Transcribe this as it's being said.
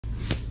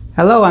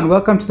Hello and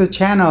welcome to the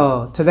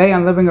channel. Today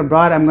on Living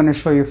Abroad, I'm going to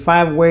show you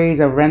 5 ways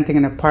of renting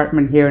an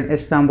apartment here in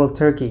Istanbul,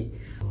 Turkey.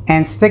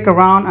 And stick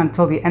around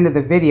until the end of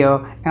the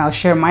video and I'll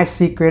share my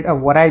secret of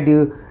what I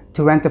do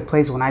to rent a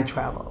place when I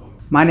travel.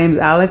 My name's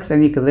Alex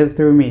and you can live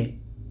through me.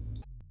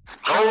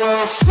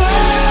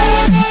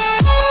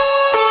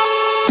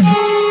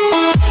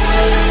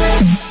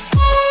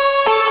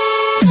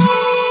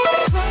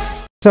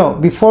 So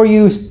before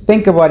you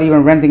think about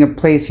even renting a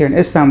place here in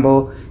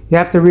Istanbul, you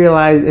have to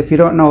realize, if you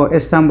don't know,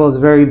 Istanbul is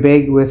very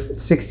big with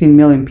 16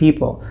 million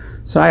people.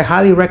 So I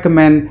highly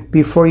recommend,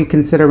 before you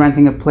consider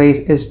renting a place,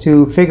 is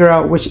to figure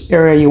out which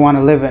area you want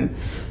to live in.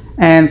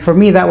 And for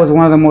me, that was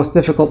one of the most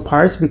difficult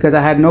parts because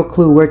I had no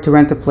clue where to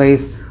rent a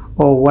place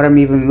or what I'm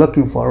even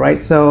looking for,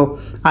 right? So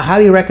I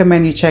highly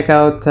recommend you check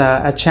out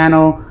a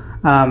channel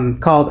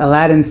called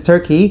Aladdin's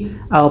Turkey.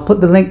 I'll put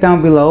the link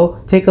down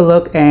below. Take a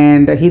look,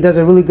 and he does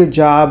a really good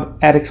job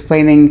at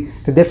explaining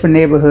the different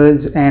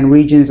neighborhoods and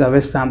regions of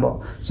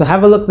Istanbul. So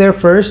have a look there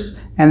first,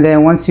 and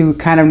then once you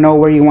kind of know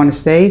where you want to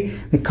stay,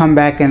 then come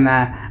back and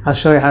I'll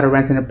show you how to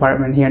rent an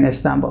apartment here in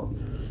Istanbul.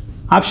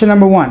 Option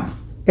number 1,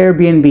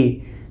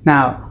 Airbnb.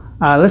 Now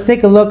let's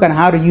take a look on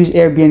how to use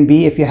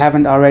Airbnb if you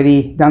haven't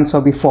already done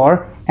so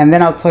before, and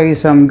then I'll tell you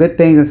some good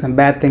things and some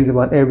bad things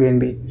about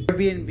Airbnb.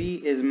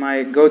 Airbnb is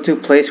my go-to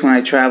place when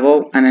I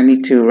travel and I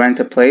need to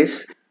rent a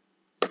place.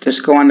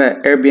 Just go on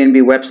the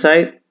Airbnb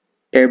website,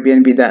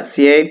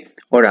 airbnb.ca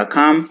or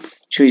 .com,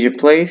 choose your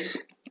place,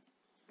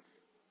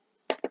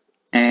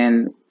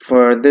 and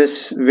for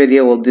this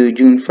video we'll do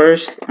June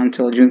 1st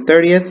until June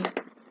 30th.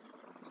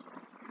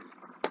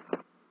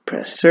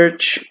 Press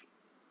search,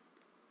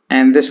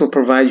 and this will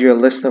provide you a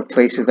list of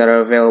places that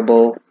are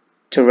available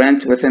to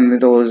rent within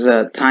those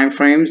time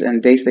frames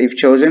and dates that you've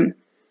chosen.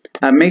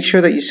 Make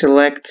sure that you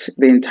select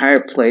the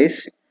entire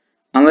place,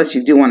 unless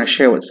you do want to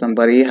share with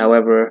somebody.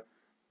 However,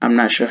 I'm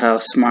not sure how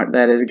smart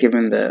that is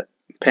given the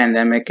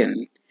pandemic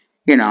and,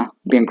 you know,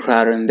 being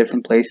crowded in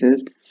different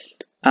places.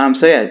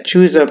 So yeah,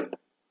 choose a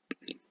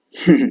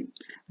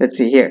let's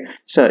see here.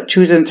 So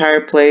choose the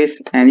entire place,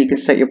 and you can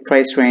set your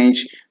price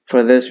range.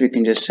 For this, we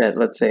can just set,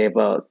 let's say,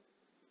 about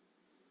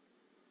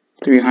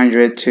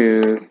 300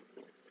 to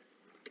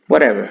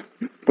whatever,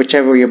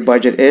 whichever your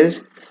budget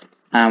is.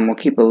 We'll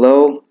keep it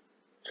low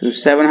to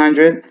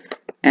 700,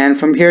 and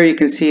from here you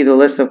can see the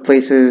list of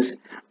places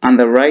on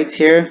the right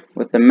here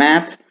with the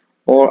map,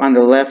 or on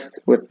the left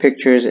with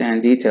pictures and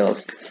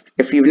details.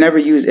 If you've never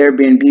used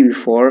Airbnb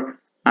before,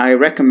 I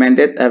recommend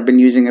it. I've been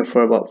using it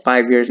for about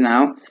 5 years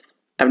now.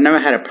 I've never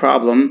had a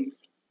problem.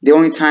 The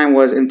only time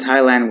was in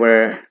Thailand,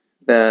 where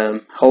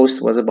the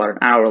host was about an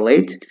hour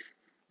late,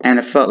 and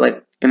it felt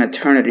like an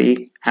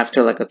eternity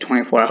after like a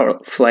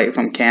 24-hour flight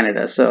from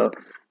Canada, so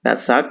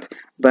that sucked.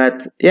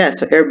 But yeah,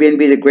 so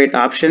Airbnb is a great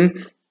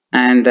option,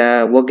 and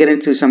we'll get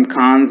into some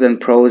cons and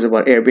pros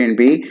about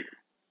Airbnb.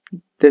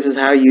 This is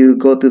how you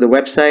go through the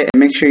website, and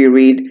make sure you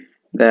read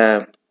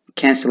the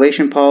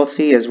cancellation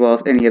policy as well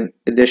as any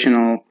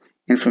additional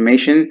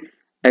information.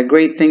 A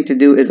great thing to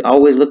do is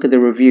always look at the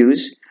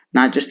reviews,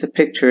 not just the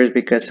pictures,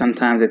 because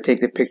sometimes they take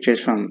the pictures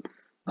from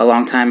a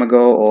long time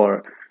ago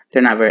or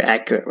they're not very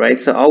accurate, right?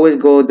 So always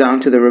go down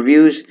to the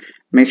reviews,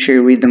 make sure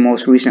you read the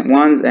most recent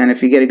ones, and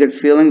if you get a good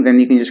feeling, then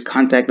you can just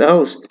contact the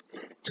host.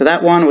 So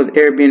that one was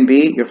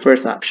Airbnb, your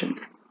first option.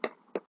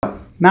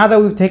 Now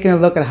that we've taken a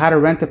look at how to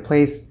rent a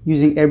place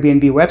using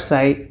Airbnb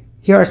website,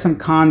 here are some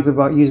cons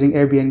about using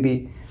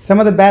Airbnb. Some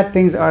of the bad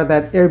things are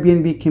that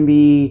Airbnb can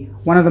be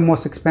one of the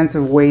most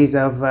expensive ways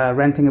of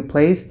renting a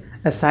place.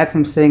 Aside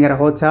from staying at a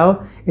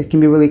hotel, it can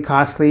be really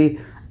costly.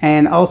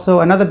 And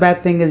also another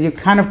bad thing is you're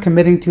kind of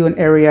committing to an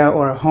area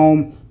or a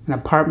home, an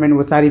apartment,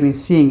 without even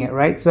seeing it,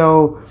 right?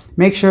 So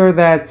make sure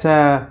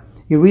that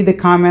you read the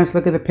comments,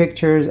 look at the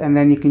pictures, and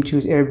then you can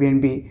choose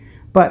Airbnb.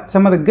 But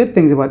some of the good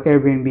things about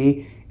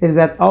Airbnb is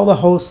that all the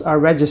hosts are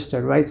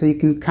registered, right? So you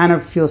can kind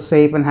of feel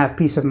safe and have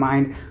peace of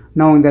mind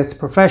knowing that it's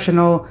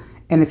professional.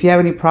 And if you have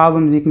any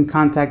problems, you can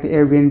contact the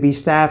Airbnb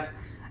staff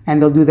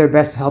and they'll do their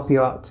best to help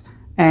you out.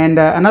 And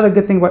another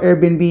good thing about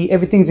Airbnb,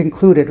 everything's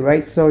included,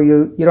 right? So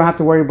you don't have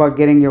to worry about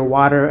getting your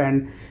water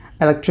and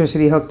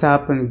electricity hooked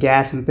up and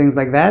gas and things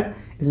like that.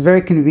 It's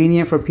very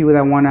convenient for people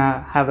that want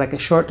to have like a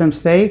short-term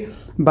stay,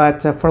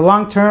 but for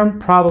long-term,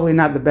 probably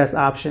not the best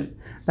option.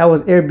 That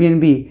was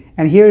Airbnb.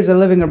 And here's a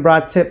living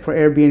abroad tip for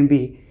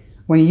Airbnb.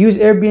 When you use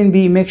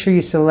Airbnb, make sure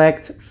you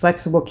select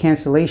flexible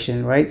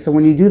cancellation, right? So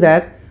when you do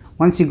that,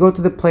 once you go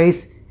to the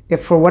place,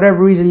 if for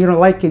whatever reason you don't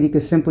like it, you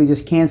can simply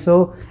just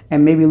cancel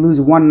and maybe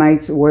lose one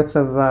night's worth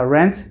of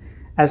rent,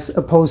 as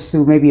opposed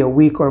to maybe a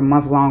week or a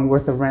month long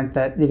worth of rent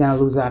that you're gonna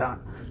lose out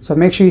on. So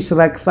make sure you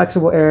select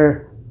flexible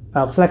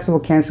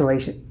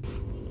cancellation.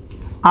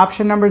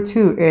 Option number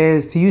 2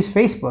 is to use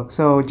Facebook.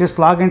 So just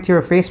log into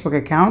your Facebook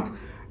account,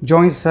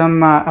 join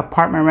some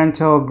apartment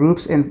rental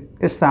groups in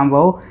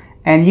Istanbul,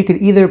 and you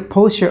can either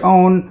post your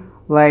own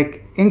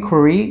like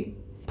inquiry,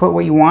 put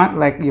what you want,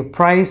 like your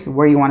price,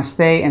 where you want to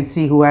stay, and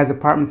see who has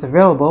apartments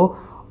available,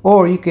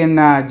 or you can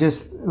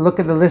just look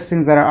at the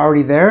listings that are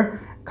already there,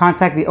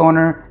 contact the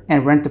owner,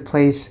 and rent the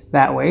place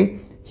that way.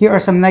 here are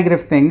some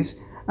negative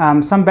things.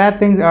 Some bad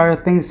things are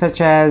things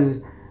such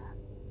as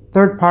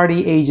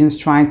third-party agents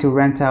trying to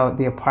rent out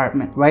the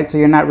apartment, right? So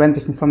you're not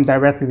renting from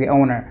directly the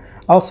owner.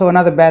 Also,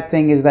 another bad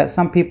thing is that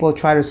some people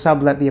try to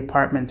sublet the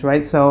apartments,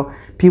 right? So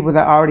people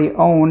that already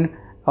own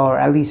or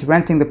at least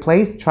renting the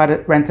place try to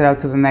rent it out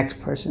to the next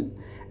person.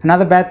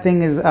 Another bad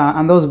thing is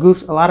on those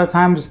groups, a lot of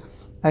times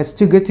it's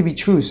too good to be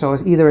true. So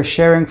it's either a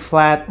sharing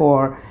flat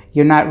or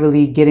you're not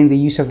really getting the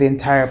use of the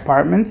entire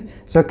apartment.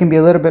 So it can be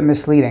a little bit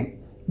misleading.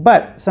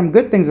 But some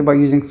good things about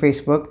using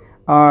Facebook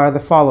are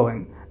the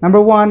following. Number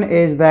one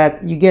is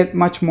that you get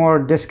much more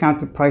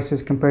discounted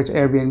prices compared to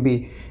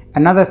Airbnb.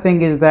 Another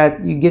thing is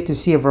that you get to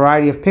see a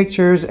variety of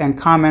pictures and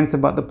comments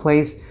about the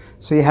place,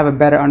 so you have a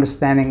better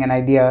understanding and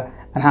idea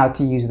on how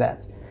to use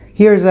that.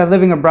 Here's a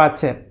living abroad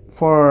tip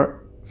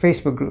for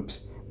Facebook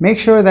groups. Make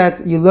sure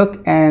that you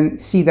look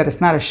and see that it's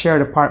not a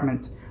shared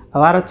apartment. A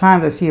lot of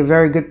times I see a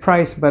very good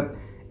price, but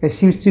it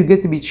seems too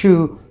good to be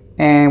true.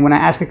 And when I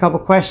ask a couple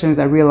questions,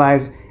 I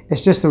realize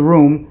it's just a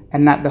room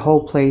and not the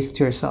whole place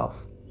to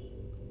yourself.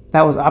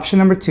 That was option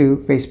number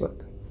 2,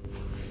 Facebook.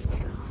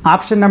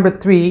 Option number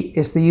 3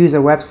 is to use a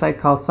website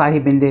called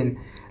Sahibindin.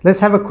 Let's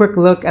have a quick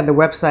look at the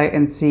website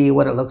and see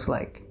what it looks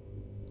like.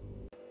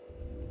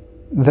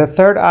 The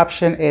third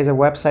option is a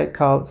website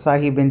called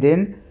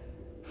Sahibindin.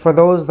 For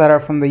those that are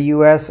from the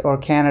US or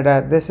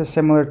Canada, this is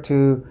similar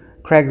to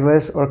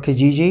Craigslist or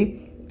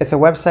Kijiji. It's a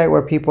website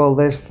where people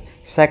list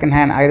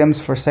secondhand items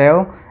for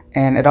sale,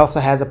 and it also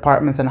has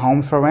apartments and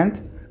homes for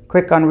rent.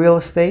 Click on real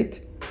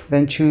estate,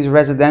 then choose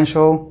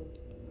residential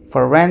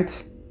for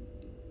rent,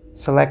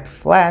 select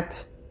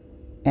flat,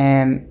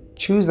 and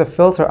choose the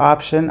filter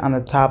option on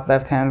the top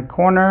left-hand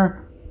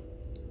corner.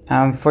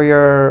 For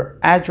your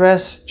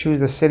address, choose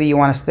the city you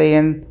want to stay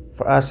in.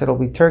 For us, it'll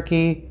be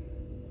Turkey.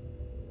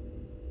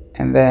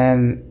 And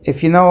then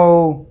if you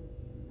know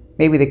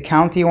maybe the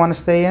county you want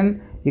to stay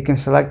in, you can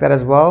select that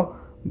as well.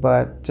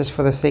 But just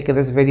for the sake of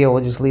this video,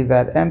 we'll just leave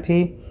that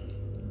empty.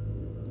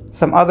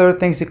 Some other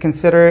things to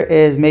consider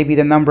is maybe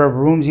the number of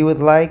rooms you would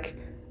like,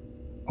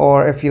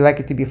 or if you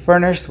like it to be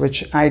furnished,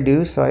 which I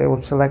do, so I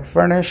will select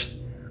furnished.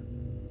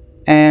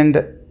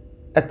 And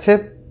a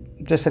tip,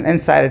 just an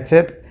insider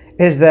tip,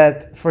 is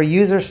that for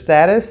user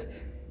status,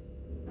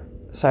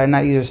 sorry,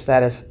 not user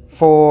status,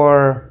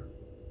 for,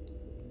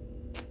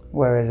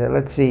 where is it?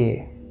 Let's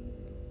see.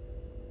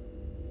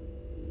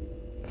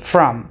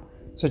 From.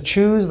 So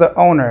choose the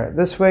owner.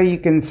 This way you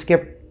can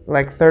skip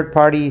like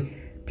third-party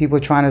people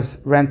trying to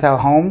rent out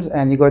homes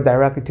and you go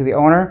directly to the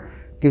owner.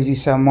 Gives you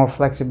some more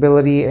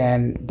flexibility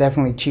and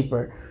definitely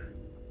cheaper.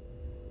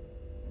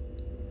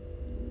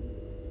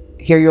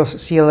 Here you'll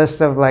see a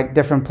list of like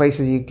different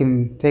places you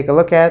can take a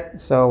look at.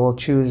 So we'll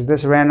choose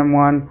this random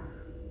one.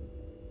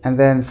 And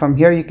then from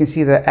here you can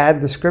see the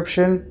ad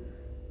description.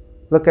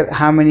 Look at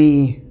how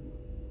many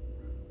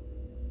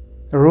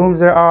rooms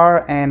there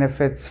are and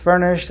if it's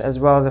furnished, as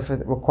well as if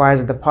it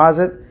requires a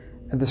deposit.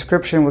 A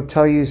description will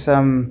tell you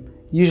some,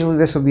 usually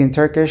this will be in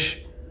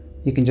Turkish.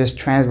 You can just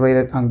translate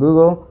it on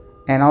Google.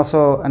 And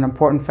also an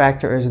important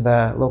factor is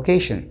the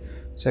location.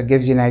 So it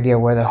gives you an idea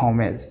where the home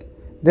is.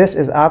 This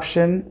is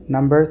option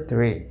number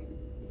 3.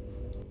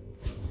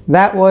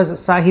 That was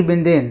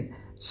Sahibindin.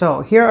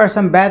 So here are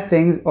some bad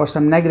things or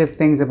some negative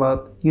things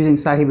about using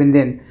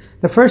Sahibindin.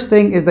 The first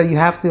thing is that you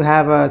have to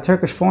have a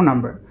Turkish phone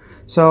number.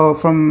 So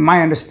from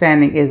my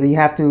understanding is that you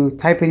have to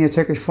type in your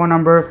Turkish phone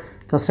number,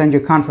 they'll send you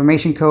a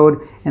confirmation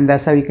code, and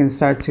that's how you can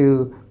start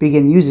to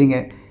begin using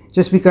it.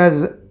 Just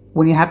because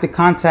when you have to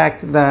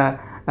contact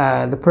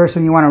the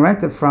person you want to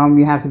rent it from,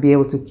 you have to be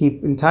able to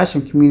keep in touch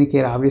and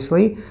communicate,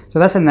 obviously. So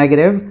that's a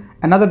negative.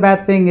 Another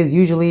bad thing is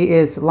usually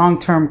it's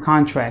long-term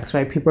contracts,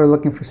 right? People are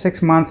looking for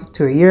 6 months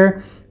to a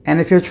year.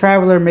 And if you're a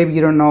traveler, maybe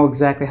you don't know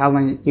exactly how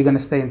long you're going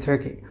to stay in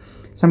Turkey.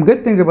 Some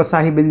good things about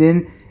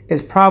Sahibindin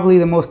is probably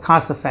the most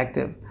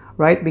cost-effective,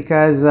 right?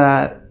 Because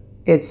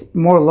it's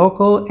more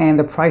local and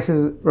the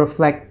prices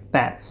reflect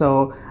that.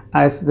 So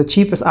it's the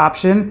cheapest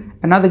option.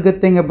 Another good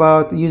thing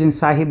about using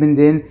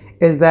Sahibindin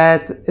is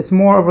that it's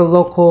more of a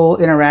local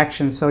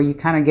interaction. So you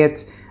kind of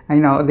get,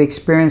 the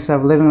experience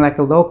of living like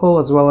a local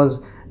as well as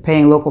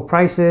paying local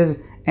prices.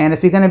 And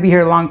if you're going to be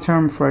here long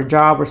term for a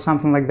job or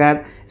something like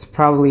that, it's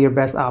probably your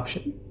best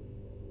option.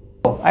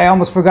 I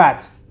almost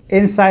forgot.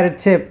 Insider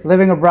tip,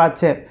 living abroad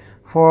tip.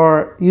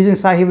 For using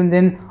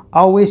Sahibindin,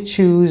 always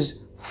choose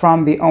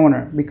from the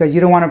owner, because you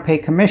don't want to pay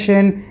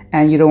commission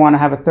and you don't want to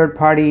have a third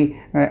party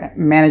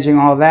managing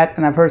all that.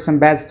 And I've heard some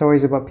bad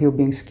stories about people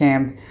being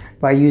scammed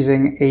by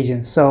using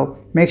agents. So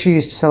make sure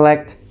you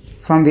select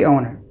from the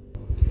owner.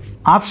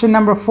 Option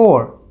number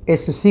 4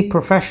 is to seek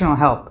professional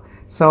help.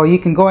 So you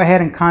can go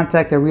ahead and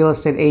contact a real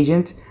estate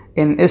agent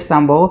in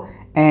Istanbul.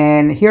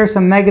 And here are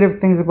some negative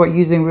things about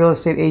using real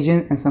estate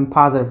agent and some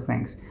positive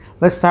things.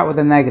 Let's start with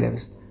the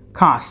negatives.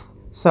 Cost.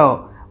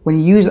 So when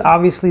you use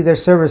obviously their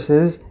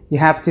services, you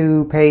have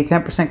to pay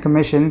 10%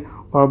 commission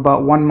or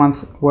about 1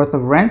 month's worth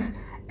of rent.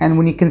 And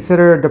when you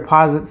consider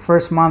deposit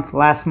first month,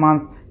 last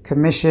month,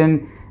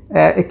 commission,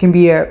 it can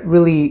be a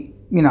really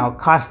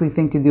costly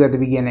thing to do at the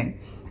beginning.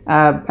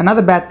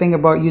 Another bad thing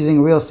about using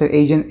a real estate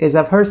agent is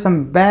I've heard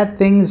some bad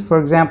things. For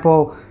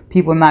example,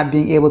 people not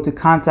being able to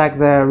contact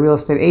the real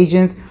estate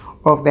agent,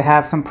 or if they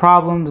have some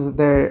problems,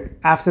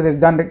 after they've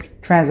done the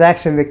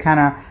transaction, they kind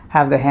of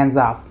have their hands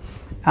off.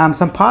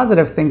 Some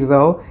positive things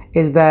though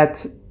is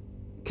that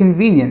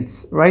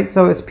convenience, right?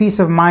 So it's peace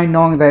of mind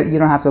knowing that you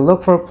don't have to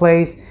look for a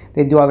place.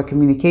 They do all the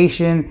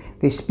communication,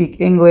 they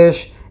speak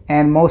English,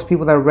 and most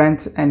people that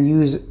rent and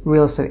use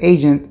real estate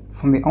agent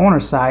from the owner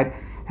side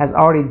has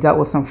already dealt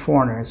with some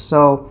foreigners.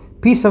 So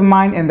peace of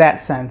mind in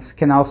that sense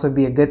can also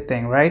be a good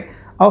thing, right?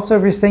 Also,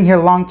 if you're staying here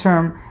long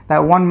term, that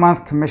 1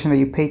 month commission that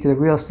you pay to the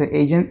real estate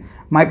agent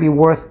might be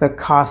worth the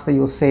cost that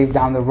you'll save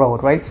down the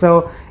road, right?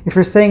 So if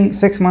you're staying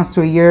 6 months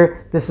to a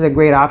year, this is a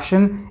great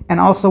option. And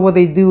also what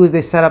they do is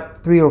they set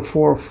up 3 or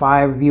 4 or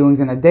 5 viewings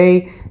in a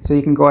day. So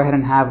you can go ahead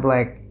and have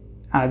like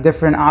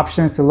different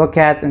options to look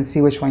at and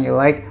see which one you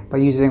like by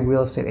using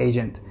real estate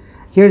agent.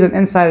 Here's an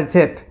insider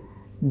tip.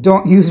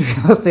 Don't use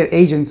real estate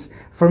agents.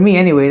 For me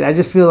anyways, I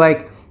just feel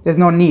like there's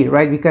no need,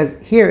 right? Because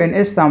here in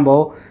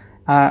Istanbul,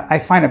 I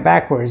find it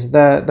backwards.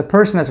 The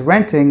person that's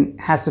renting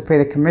has to pay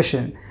the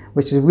commission,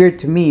 which is weird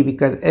to me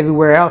because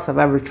everywhere else I've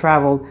ever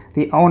traveled,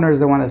 the owner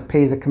is the one that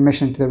pays the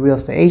commission to the real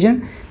estate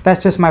agent.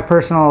 That's just my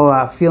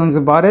personal feelings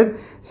about it.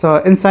 So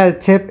insider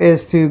tip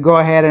is to go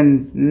ahead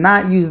and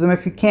not use them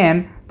if you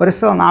can, but it's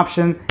still an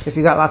option if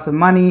you got lots of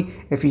money,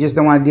 if you just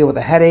don't want to deal with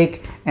a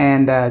headache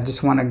and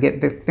just want to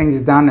get the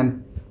things done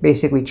and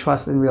basically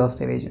trust in real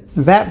estate agents.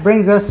 That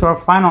brings us to our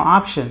final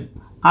option.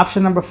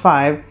 Option number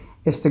 5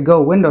 is to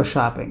go window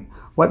shopping.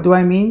 What do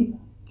I mean?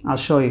 I'll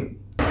show you.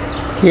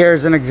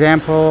 Here's an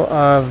example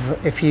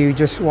of if you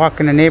just walk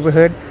in a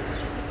neighborhood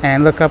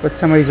and look up at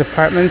some of these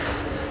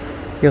apartments,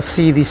 you'll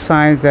see these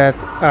signs that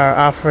are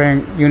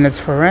offering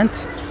units for rent.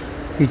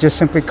 You just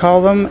simply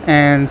call them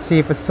and see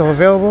if it's still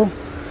available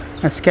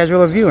and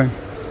schedule a viewing.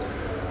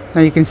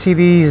 Now you can see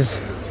these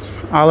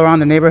all around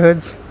the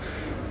neighborhoods.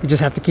 You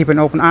just have to keep an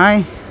open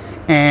eye,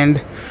 and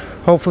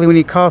hopefully when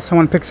you call,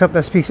 someone picks up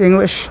that speaks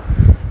English.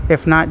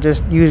 If not,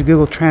 just use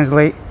Google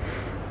Translate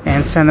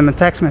and send them a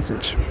text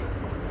message.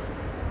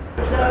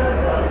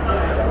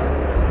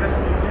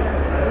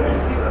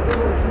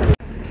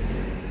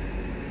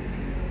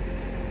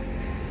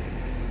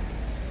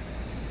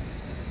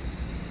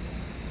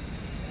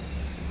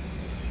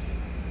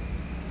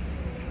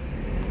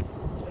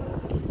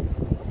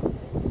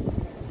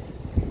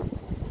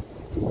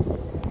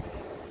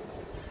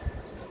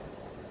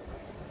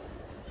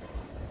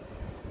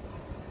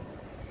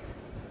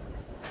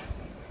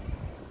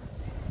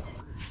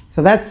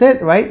 So that's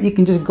it, right? You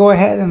can just go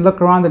ahead and look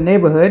around the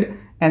neighborhood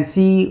and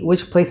see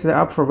which places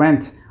are up for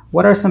rent.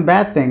 What are some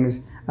bad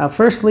things?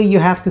 Firstly, you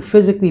have to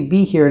physically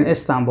be here in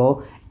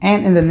Istanbul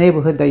and in the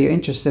neighborhood that you're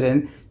interested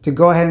in to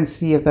go ahead and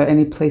see if there are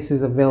any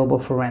places available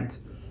for rent.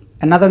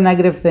 Another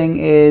negative thing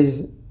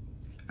is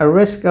a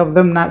risk of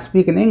them not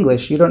speaking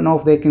English. You don't know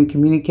if they can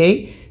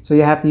communicate, so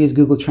you have to use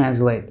Google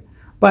Translate.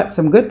 But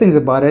some good things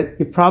about it,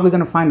 you're probably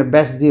going to find the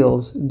best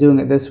deals doing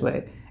it this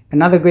way.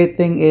 Another great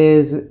thing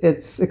is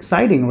it's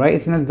exciting, right?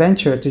 It's an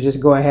adventure to just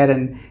go ahead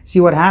and see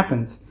what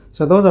happens.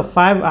 So those are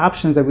 5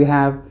 options that we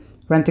have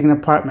renting an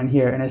apartment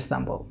here in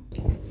Istanbul.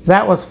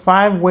 That was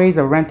 5 ways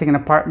of renting an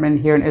apartment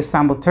here in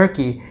Istanbul,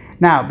 Turkey.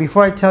 Now,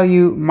 before I tell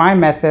you my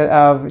method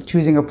of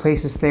choosing a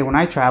place to stay when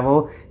I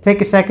travel, take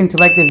a second to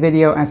like the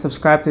video and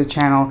subscribe to the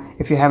channel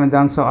if you haven't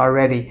done so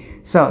already.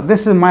 So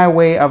this is my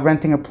way of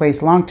renting a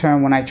place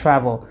long-term when I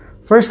travel.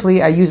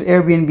 Firstly, I use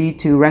Airbnb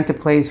to rent a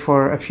place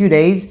for a few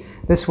days.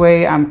 This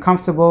way I'm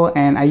comfortable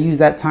and I use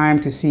that time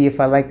to see if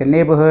I like the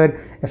neighborhood,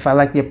 if I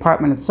like the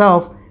apartment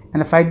itself,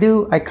 and if I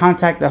do, I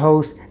contact the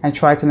host and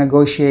try to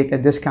negotiate a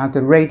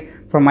discounted rate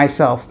for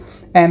myself.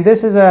 And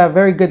this is a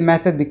very good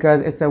method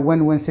because it's a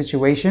win-win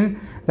situation.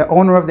 The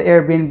owner of the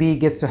Airbnb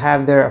gets to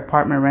have their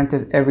apartment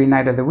rented every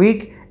night of the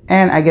week,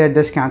 and I get a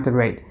discounted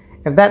rate.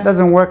 If that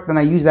doesn't work, then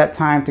I use that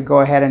time to go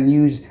ahead and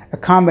use a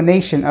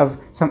combination of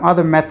some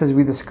other methods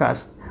we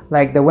discussed,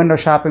 like the window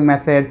shopping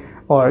method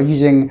or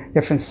using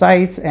different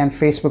sites and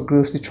Facebook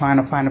groups to try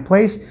and find a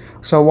place.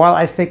 So while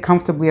I stay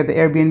comfortably at the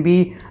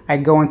Airbnb, I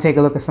go and take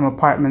a look at some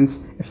apartments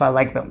if I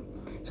like them.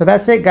 So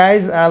that's it,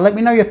 guys. Let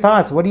me know your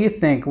thoughts. What do you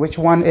think? Which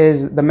one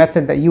is the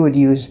method that you would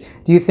use?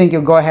 Do you think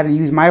you'll go ahead and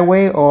use my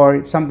way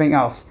or something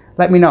else?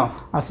 Let me know.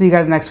 I'll see you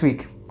guys next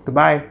week.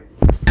 Goodbye.